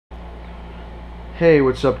Hey,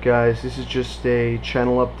 what's up guys? This is just a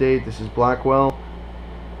channel update. This is Blackwell.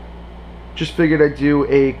 Just figured I'd do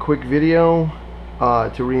a quick video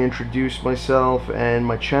to reintroduce myself and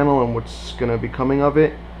my channel and what's gonna be coming of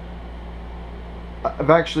it.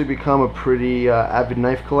 I've actually become a pretty avid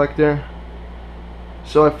knife collector,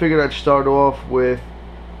 so I figured I'd start off with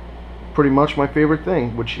pretty much my favorite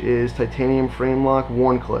thing, which is titanium Framelock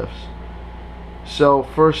Wharncliffes. So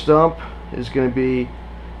first up is gonna be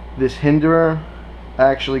this Hinderer. I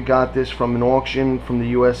actually got this from an auction from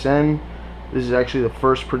the USN. This is actually the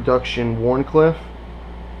first production Wharncliffe.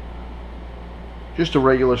 Just a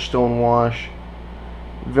regular stone wash.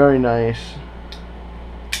 Very nice.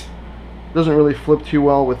 Doesn't really flip too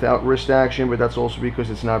well without wrist action, but that's also because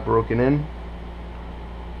it's not broken in.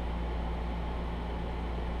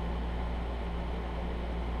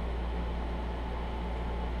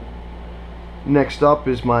 Next up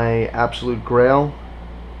is my absolute grail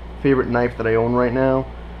favorite knife that I own right now,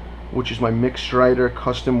 which is my Mick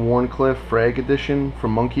custom Wharncliffe Frag edition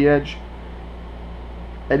from Monkey Edge.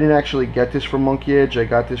 I didn't actually get this from Monkey Edge. I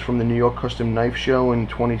got this from the New York Custom Knife Show in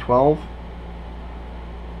 2012.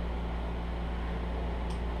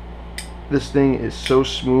 This thing is so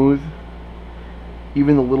smooth.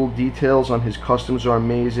 Even the little details on his customs are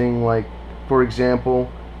amazing. Like, for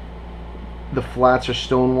example, the flats are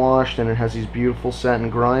stone washed and it has these beautiful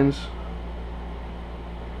satin grinds.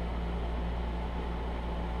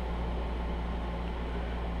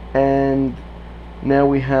 And now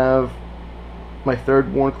we have my third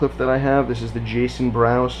Wharncliffe that I have. This is the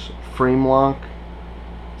Brous Framelock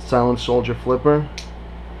Silent Soldier Flipper.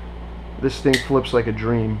 This thing flips like a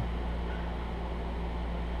dream.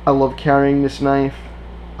 I love carrying this knife.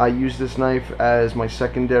 I use this knife as my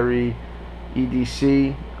secondary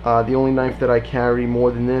EDC. The only knife that I carry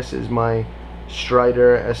more than this is my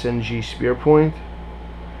Strider SNG Spear Point,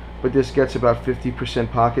 but this gets about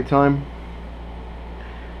 50% pocket time.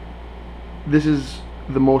 This is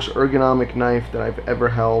the most ergonomic knife that I've ever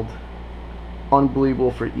held. Unbelievable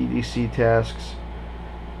for EDC tasks.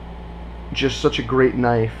 Just such a great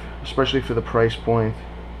knife, especially for the price point.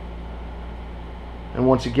 And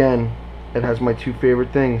once again, it has my two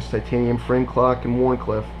favorite things, titanium Framelock and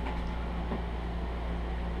Wharncliffe.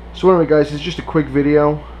 So anyway guys, it's just a quick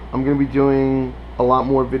video. I'm going to be doing a lot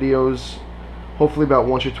more videos, hopefully about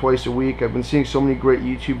once or twice a week. I've been seeing so many great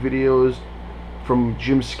YouTube videos from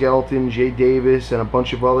Jim Skelton, Jay Davis, and a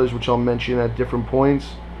bunch of others, which I'll mention at different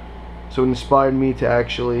points. So it inspired me to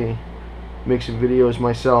actually make some videos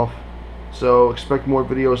myself. So expect more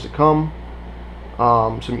videos to come,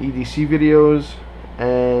 some EDC videos,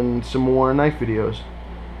 and some more knife videos.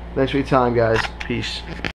 Thanks for your time guys. Peace.